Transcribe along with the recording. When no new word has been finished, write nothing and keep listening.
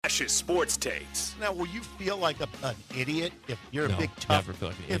freshest sports takes. Now, will you feel like an idiot if you're No, a big tough? never feel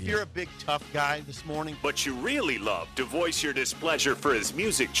like an if idiot. you're a big tough guy this morning, But you really love to voice your displeasure for his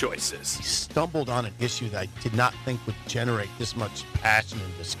music choices. he stumbled on an issue that I did not think would generate this much passion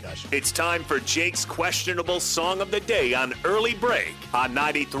and discussion. It's time for Jake's questionable song of the day on Early Break on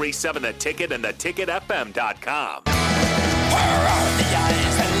 93.7 The Ticket and theticketfm.com. Where are the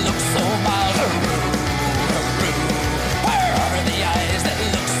eyes that look so mild? Where are the eyes that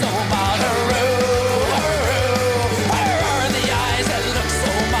look so mild? Where are the eyes that look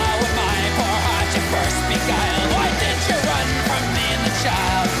so mild when my poor heart you first beguiled? Why did you run from me and the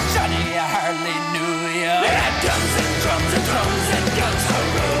child? Johnny, I hardly knew you. Had guns and drums and drums and guns,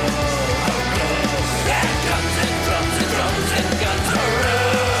 had guns and drums and drums and guns,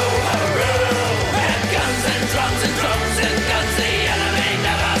 had guns and drums and drums and guns. The enemy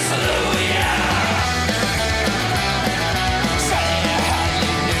never slew ya. Johnny, I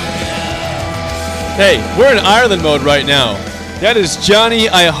hardly knew ya. Hey, we're in Ireland mode right now. That is Johnny,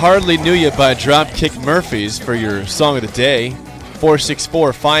 I Hardly Knew You by Dropkick Murphys for your song of the day.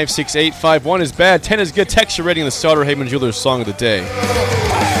 464-568-51 is bad. 10 is good. Text your rating on the Sauter Heyman Jewelers song of the day. Where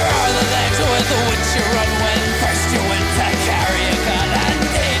are the legs with which you run when first you went to carry a gun and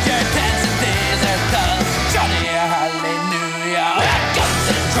did your dancing days are done? Johnny, I hardly knew ya. Had guns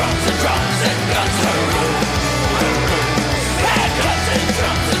and drums and drums and guns, had guns and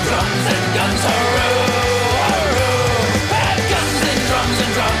drums and drums and guns, had guns and drums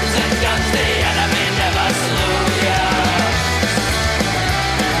and drums and guns. The enemy never slew ya.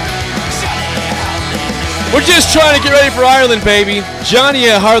 Johnny, I hardly knew. We're just trying to get ready for Ireland, baby. Johnny,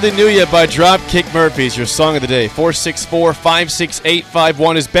 I Hardly Knew You by Dropkick Murphys, your song of the day.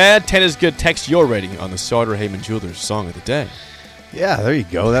 464-568-51 is bad. 10 is good. Text your rating on the Sauter Heyman Jewelers song of the day. Yeah, there you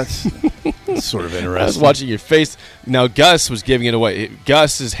go. That's sort of I was interesting. watching your face. Now, Gus was giving it away.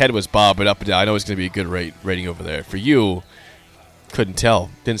 Gus's head was bobbing up and down. I know it's going to be a good rating over there. For you, couldn't tell.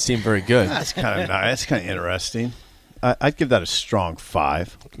 Didn't seem very good. That's kind of nice. That's kind of interesting. I'd give that a strong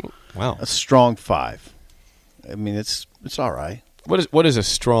 5. Wow. A strong 5. I mean, it's all right. What does a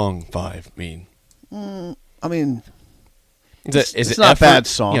strong 5 mean? I mean, Is it's it not a effort? bad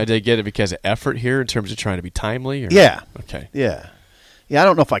song. Did I get it because of effort here in terms of trying to be timely? Or? yeah, Okay. yeah. I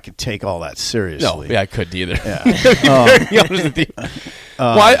don't know if I could take all that seriously. No, I couldn't either. Yeah. Very honest with you.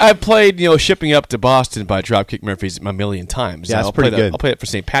 Well, I played, Shipping Up to Boston by Dropkick Murphys a million times. Yeah, And it's I'll play pretty good. I'll play it for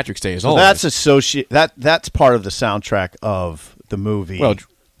St. Patrick's Day as So always. that's part of the soundtrack of the movie. Well,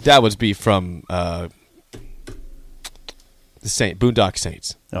 that would be from the Boondock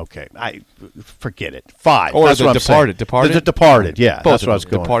Saints. okay, I forget it. 5. Or that's The what I'm saying. Departed. Departed? The Departed. Yeah, Both that's of what I was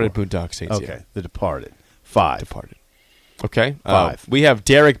them. going Departed, for. Boondock Saints. Okay, Yeah. The Departed. 5. Departed. Okay. 5. We have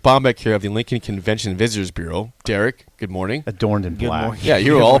Derek Bombeck here of the Lincoln Convention Visitors Bureau. Derek, good morning. Adorned in black. morning. Yeah,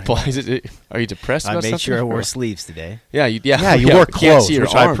 you're all. Are you depressed I about made something? sure I wore sleeves today. Yeah, you wore we can't clothes, see your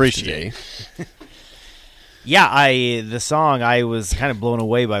which I arms appreciate. today. Yeah, the song, I was kind of blown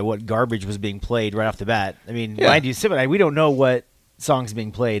away by what garbage was being played right off the bat. I mean, Yeah. mind you, Sip and I, we don't know what song's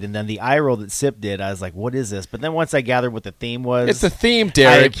being played, and then the eye roll that Sip did, I was like, what is this? But then once I gathered what the theme was, It's the theme, I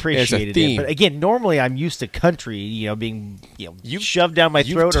Derek. appreciated It's a theme. it. But again, normally I'm used to country, being shoved down my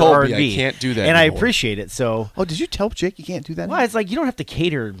you've throat told or me I R&B. can't do that and I anymore. appreciate it. So, Oh, did you tell Jake you can't do that? well, it's like you don't have to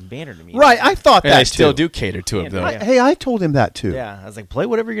cater and banter to me. Right, I thought And that I still too. do cater to him, Yeah, though. right. Hey, I told him that too. Yeah, I was like, play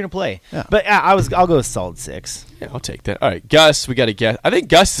whatever you're gonna play. Yeah. But I'll go with solid 6. Yeah, I'll take that. All right, Gus, we got to guess. I think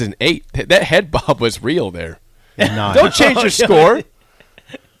Gus is an 8. That head bob was real there. 9. Don't change your score.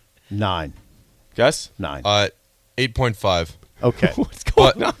 9. Gus? 9. 8.5. Okay. What's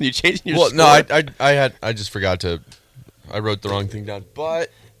going But- on? You changing your Well, score? no, I just forgot to. I wrote the wrong thing down.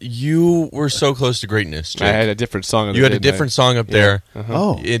 But you were so close to greatness, Jake. I had a different song. You had a different song up there.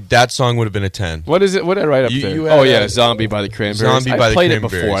 Oh. That song would have been a 10. What is it? What did I write up You- there? you had Oh, yeah, a- Zombie by the Cranberries. Zombie by I the played it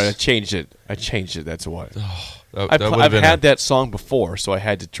before. Cranberries. I changed it. That's what. That I've would have been had that song before, so I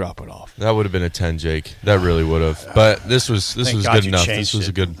had to drop it off. That would have been a 10, Jake. That really would have. But this was Thank God good you enough. changed This was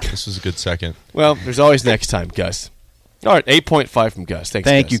it. a good second. Well, there's always next time, Gus. All right, 8.5 from Gus. Thanks,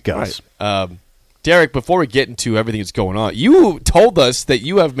 Thank Gus. you, Gus. All right. Derek, before we get into everything that's going on, you told us that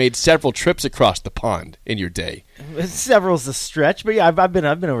you have made several trips across the pond in your day. Several's a stretch, but yeah, I've been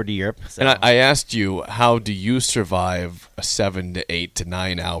over to Europe. So. And I asked you, how do you survive a 7 to 8 to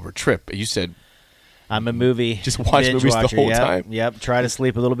 9 hour trip? And you said, I'm a movie. Just watch binge movies the watcher. whole Yep, time? Yep. Try to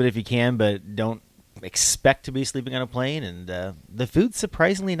sleep a little bit if you can, but don't expect to be sleeping on a plane. And the food's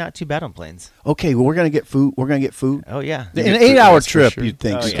surprisingly not too bad on planes. Okay, well, we're going to get food. We're going to get food. Oh, yeah. In get an food, 8-hour that's for trip, sure. you'd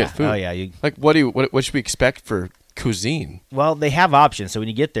think. Oh, Just yeah. get food. Oh, yeah. like, what should we expect for cuisine? Well, they have options. So when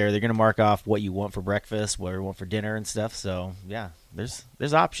you get there, they're going to mark off what you want for breakfast, what you want for dinner and stuff. So, yeah.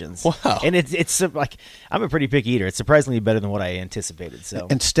 there's options. Wow. And it's like I'm a pretty picky eater. It's surprisingly better than what I anticipated. So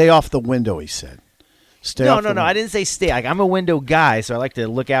And stay off the window, he said. Stay no, off the no, no. window. I didn't say stay. Like I'm a window guy, so I like to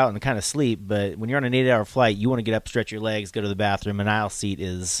look out and kind of sleep. But when you're on an 8-hour flight, you want to get up, stretch your legs, go to the bathroom. An aisle seat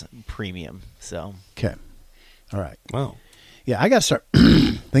is premium. So Okay. All right. Wow. Yeah, I got to start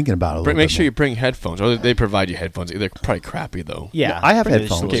thinking about it a little Make bit sure more. you bring headphones. Or they provide you headphones. They're probably crappy though. yeah, I have pretty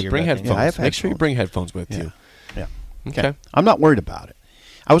headphones. much Okay, your bring bed. headphones. I have Make sure you headphones. bring headphones with Yeah. you. Yeah. Okay. I'm not worried about it.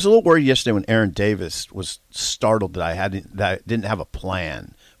 I was a little worried yesterday when Aaron Davis was startled that I didn't have a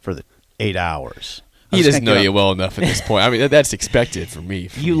plan for the 8 hours. I He was doesn't know thinking, you well enough at this point. I mean, that's expected from me.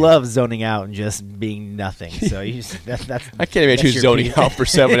 You love zoning out and just being nothing. So you just, that's I can't imagine that's you your zoning peak. out for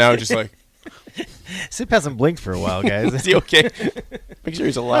 7 hours, just like, Sip hasn't blinked for a while, guys. is he okay? Make sure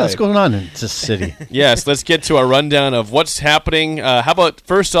he's Oh, alive. what's going on in this city? Yes, let's get to our rundown of what's happening. How about,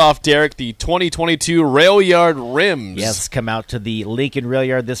 first off, Derek, the 2022 Rail Yard Rims? Yes, come out to the Lincoln Rail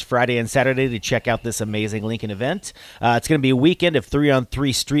Yard this Friday and Saturday to check out this amazing Lincoln event. It's going to be a weekend of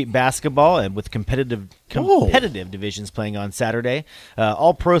 3-on-3 street basketball and with competitive divisions playing on Saturday.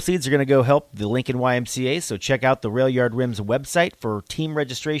 All proceeds are going to go help the Lincoln YMCA, so check out the Rail Yard Rims website for team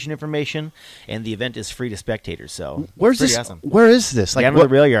registration information, and the event is free to spectators. So Where's pretty this? awesome. Where is this? Down Like on the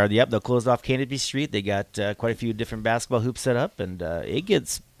what? Rail Yard, yep. They'll close off Canopy Street. They got quite a few different basketball hoops set up, and it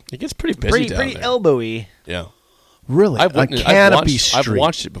gets It gets pretty busy down pretty there. elbowy. Yeah. Really? I've On witnessed- Canopy I've Street.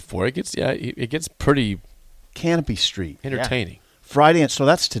 watched it before. It gets pretty Canopy Street. entertaining. Friday, and so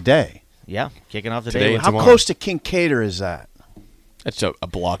that's today. Yeah, kicking off Today today. and How tomorrow. close to Kincaider is that? That's a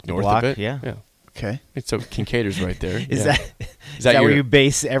block north Block, of it. yeah. Okay. It's Kincaider's right there. Is Yeah. is that your- where you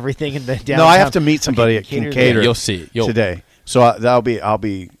base everything in the downtown? No, I have to meet somebody at Kincaider? Kincaider Yeah, you'll see it. today. So I'll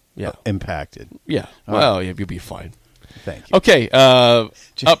be Yeah. impacted. Yeah. Well, yeah, you'll be fine. Thank you. Okay.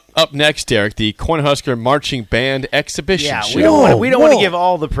 Up next, Derek, the Cornhusker Marching Band exhibition Yeah, show. we don't want to Whoa. give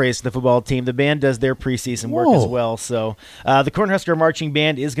all the praise to the football team. The band does their preseason work as Whoa. well. So the Cornhusker Marching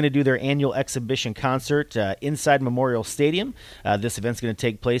Band is going to do their annual exhibition concert inside Memorial Stadium. This event's going to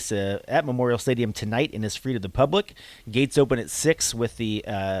take place at Memorial Stadium tonight and is free to the public. Gates open at 6 with the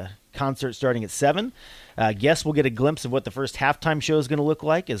concert starting at 7. Guests will get a glimpse of what the first halftime show is going to look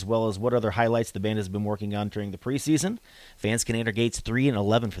like, as well as what other highlights the band has been working on during the preseason. Fans can enter gates 3 and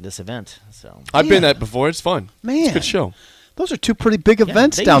 11 for this event. So I've been that before. It's fun. It's a Man. good show. Those are two pretty big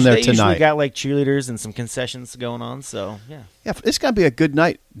events they down usually- there they usually tonight. got like cheerleaders and some concessions going on. So yeah. Yeah, it's got to be a good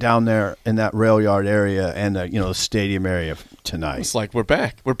night down there in that rail yard area and the stadium area tonight. It's like we're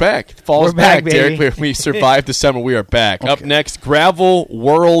back. We're back. Fall's We're back, Derek. baby. We survived the summer. We are back. Up Okay. next, Gravel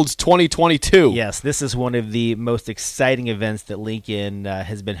Worlds 2022. Yes, this is one of the most exciting events that Lincoln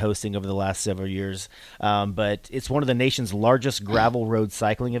has been hosting over the last several years. But it's one of the nation's largest gravel road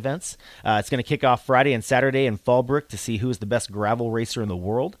cycling events. It's going to kick off Friday and Saturday in Fallbrook to see who is the best gravel racer in the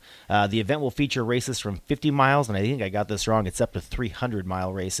world. The event will feature races from 50 miles, and I think I got this wrong, it's up to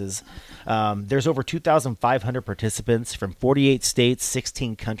 300-mile races. There's over 2,500 participants from 48 states,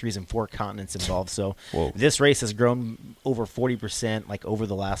 16 countries, and 4 continents involved. So this race has grown over 40% like over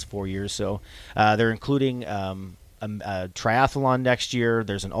the last 4 years. So they're including a triathlon next year.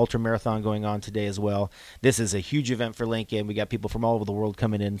 There's an ultra marathon going on today as well. This is a huge event for Lincoln. We got people from all over the world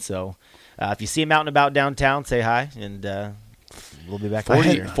coming in. So if you see them out and about downtown, say hi, and we'll be back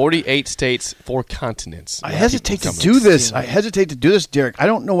next year. 48 states, 4 continents. I hesitate to do this. I hesitate to do this, Derek. I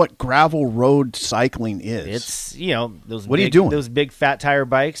don't know what gravel road cycling is. It's those. What are you big, doing? Those big fat tire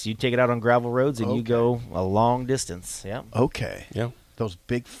bikes. You take it out on gravel roads and you go a long distance. Yeah. okay. Yeah. Those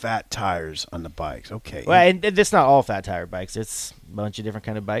big fat tires on the bikes. Okay. Well, and it's not all fat tire bikes. It's a bunch of different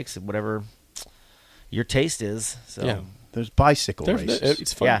kind of bikes, whatever your taste is. So Yeah. There's bicycle They're- races.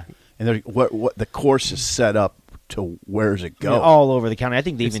 It's fun. yeah, And what the course is set up to where does it go? all over the county. I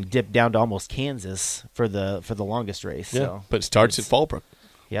think they even dipped down to almost Kansas for the longest race. Yeah. So But it starts at Fallbrook.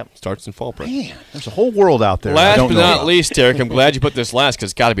 yep. Starts in Fallbrook. Man, there's a whole world out there. I Last don't but know not about. least, Derek, I'm glad you put this last because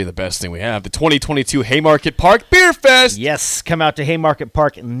it's got to be the best thing we have. The 2022 Haymarket Park Beer Fest. Yes, come out to Haymarket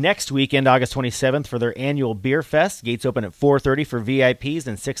Park next weekend, August 27th, for their annual Beer Fest. Gates open at 4:30 for VIPs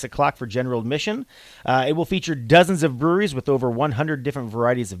and 6 o'clock for general admission. It will feature dozens of breweries with over 100 different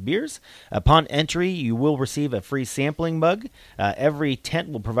varieties of beers. Upon entry, you will receive a free sampling mug. Every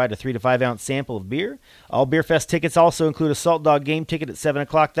tent will provide a 3 to 5 ounce sample of beer. All Beer Fest tickets also include a Salt Dog game ticket at 7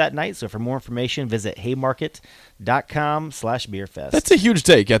 o'clock that night. So for more information, visit haymarket.com/beerfest. That's a huge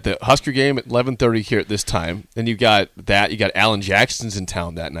day. You got the Husker game at 11:30 here at this time. Then you got that. You got Alan Jackson's in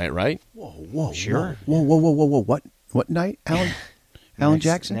town that night, right? Whoa, Sure. Whoa. What night, Alan? Alan Next-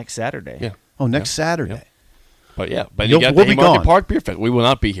 Jackson? next Saturday. Yeah. Oh, next Saturday. But yeah, but You'll- you got we'll the be Haymarket gone. Park Beer Fest. We will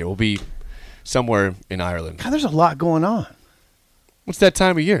not be here. We'll be somewhere in Ireland. God, there's a lot going on. What's that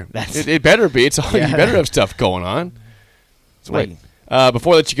time of year? That's- It better be. It's all, Yeah. You better have stuff going on. So Wait.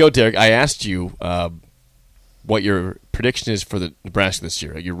 before I let you go, Derek, I asked you what your prediction is for the Nebraska this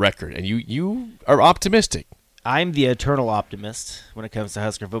year, your record, and you are optimistic. I'm the eternal optimist when it comes to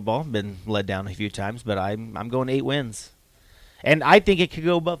Husker football. Been let down a few times, but I'm going 8 wins, and I think it could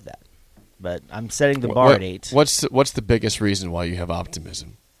go above that. But I'm setting the bar at 8. What's the biggest reason why you have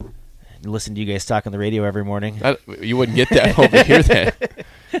optimism? Listen to you guys talk on the radio every morning. You wouldn't get that over here then.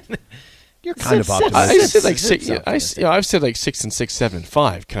 You're kind of Six- optimistic. I said like Six 6. is optimistic. I've said like 6 and 6, 7 and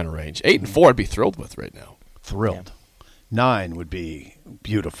 5 kind of range. 8 and 4, I'd be thrilled with right now. Thrilled. 9 would be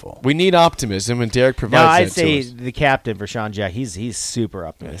beautiful. We need optimism, and Derek No, provides I'd that say to us. the captain for Sean Jack. He's super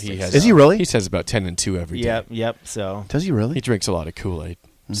optimistic. Is he really? He says about 10 and 2 every day. Yep. So Does he really? He drinks a lot of Kool-Aid.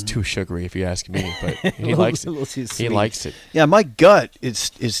 It's too sugary, if you ask me, but he likes A little too it. He sweet. likes it. Yeah, my gut is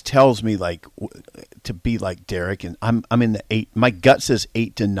tells me like to be like Derek, and I'm in the 8. My gut says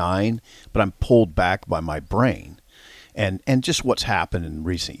 8 to 9, but I'm pulled back by my brain, and just what's happened in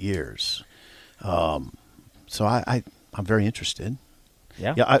recent years. So I'm very interested.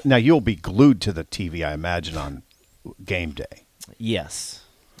 yeah. Yeah. Now you'll be glued to the TV, I imagine, on game day. Yes.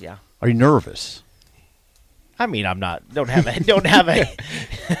 Yeah. Are you nervous? I mean, I'm not. Don't have a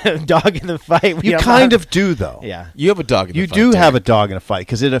dog in the fight. You kind of do, though. Yeah. You have a dog in the You fight, do Derek. have a dog in a fight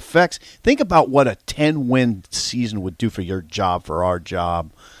because it affects. Think about what a 10-win season would do for your job, for our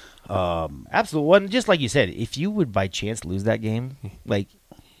job. Absolutely. Well, just like you said, if you would by chance lose that game, like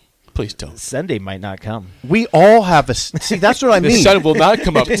Please don't. Sunday might not come. We all have a. See, that's what I The mean. sun will not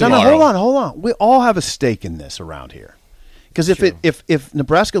come up No, tomorrow. hold on. We all have a stake in this around here. Because if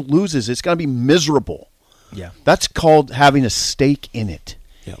Nebraska loses, it's going to be miserable. Yeah. That's called having a stake in it.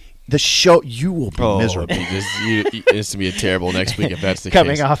 Yep. The show, you will be Oh, miserable. it's gonna be a terrible next week if that's the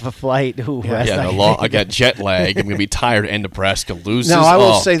Coming case. off a flight. Ooh, last Yeah, night. I got jet lag. I'm gonna be tired, and Nebraska loses. Now, I will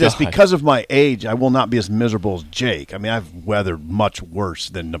Oh, say this, God. because of my age, I will not be as miserable as Jake. I mean, I've weathered much worse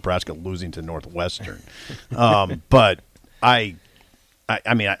than Nebraska losing to Northwestern. But I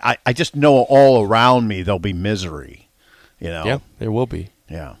mean, I just know all around me there'll be misery, you know? Yeah, there will be.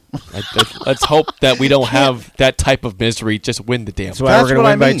 Yeah. Let's hope that we don't have that type of misery. Just win the damn. That's why That's we're going what to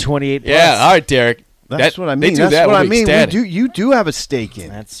I win by mean. 28 plus. Yeah, all right, Derek. That's what I mean. They do That's that. what we'll I be mean. ecstatic. You do have a stake in it.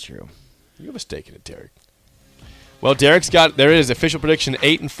 That's true. You have a stake in it, Derek. Well, Derek's got there. It is official prediction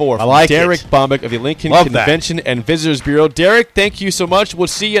 8 and 4. I like Derek it. Bombeck of the Lincoln Love that. Convention and Visitors Bureau. Derek, thank you so much. We'll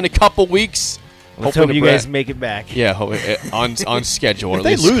see you in a couple weeks. Let's Hopefully hope you guys Nebra- make it back. Yeah, on schedule. Or If at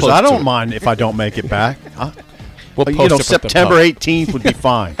they least lose, close I to don't it. mind if I don't make it back. We'll You post know, up at the September pub. 18th would be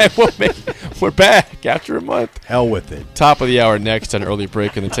fine. We're back after a month. Hell with it. Top of the hour next on Early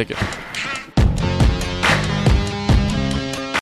Break in the Ticket.